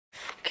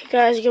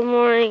Guys, good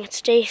morning.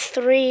 It's day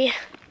 3.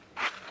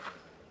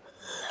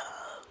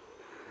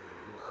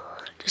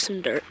 Just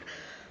some dirt.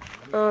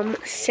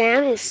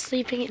 Sam is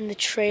sleeping in the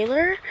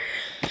trailer,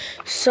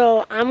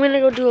 so I'm gonna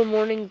go do a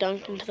morning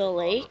dunk into the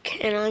lake,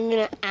 and I'm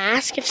gonna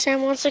ask if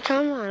Sam wants to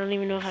come. I don't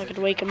even know if I could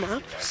wake him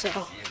up,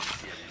 so.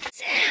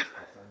 Sam,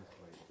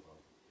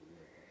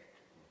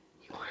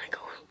 you wanna go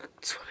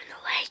swim in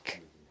the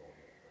lake?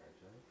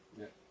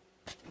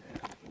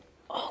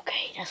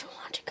 Okay, he doesn't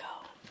want to go.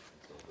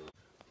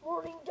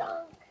 Morning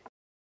dunk.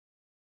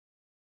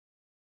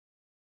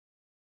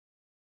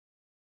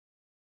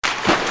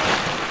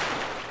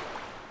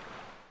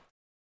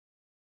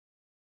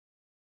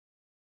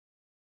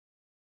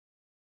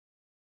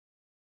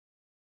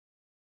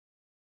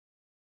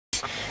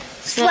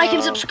 So, like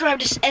and subscribe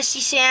to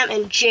SC Sam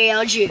and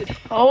JL Jude.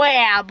 Oh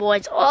yeah,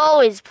 boys,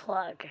 always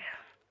plug.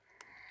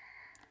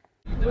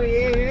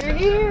 We're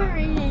here.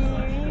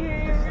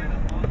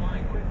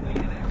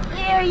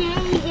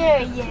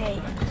 Yeah.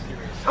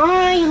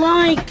 I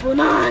like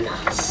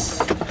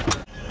bananas.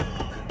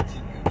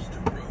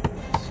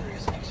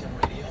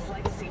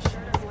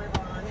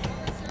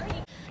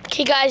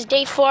 Okay, guys,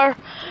 day 4.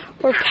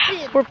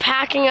 We're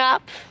packing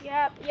up.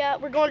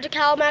 Yep. We're going to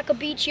Kalamaca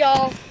Beach,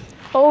 y'all.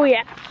 Oh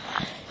yeah.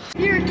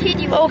 If you're a kid,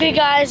 you Okay,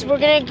 guys, we're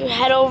gonna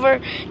head over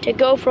to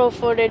GoPro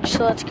footage.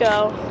 So let's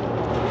go.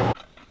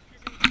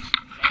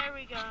 There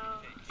we go.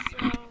 So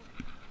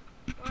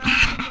we're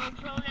on the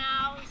GoPro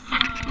now. So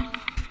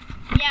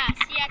yeah,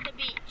 see you at the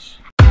beach.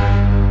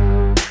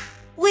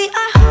 We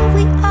are who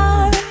we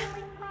are.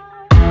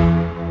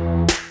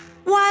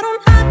 Why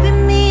don't I be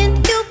me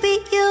and you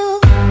be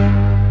you?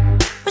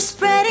 We're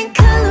spreading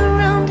color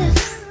around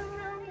us.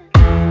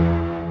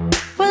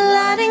 We're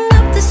lighting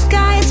up the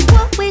sky, it's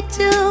what we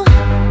do.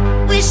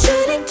 We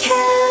shouldn't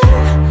care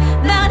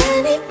about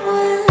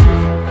anyone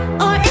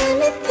or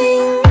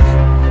anything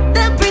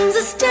that brings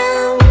us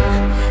down.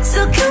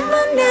 So come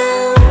on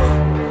now,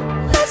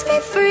 let's be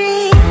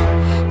free.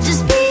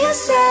 Just be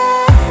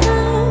yourself.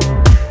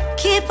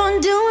 Keep on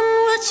doing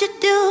what you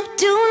do,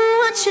 doing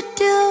what you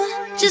do.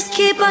 Just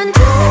keep on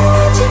doing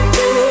what you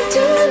do,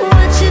 doing what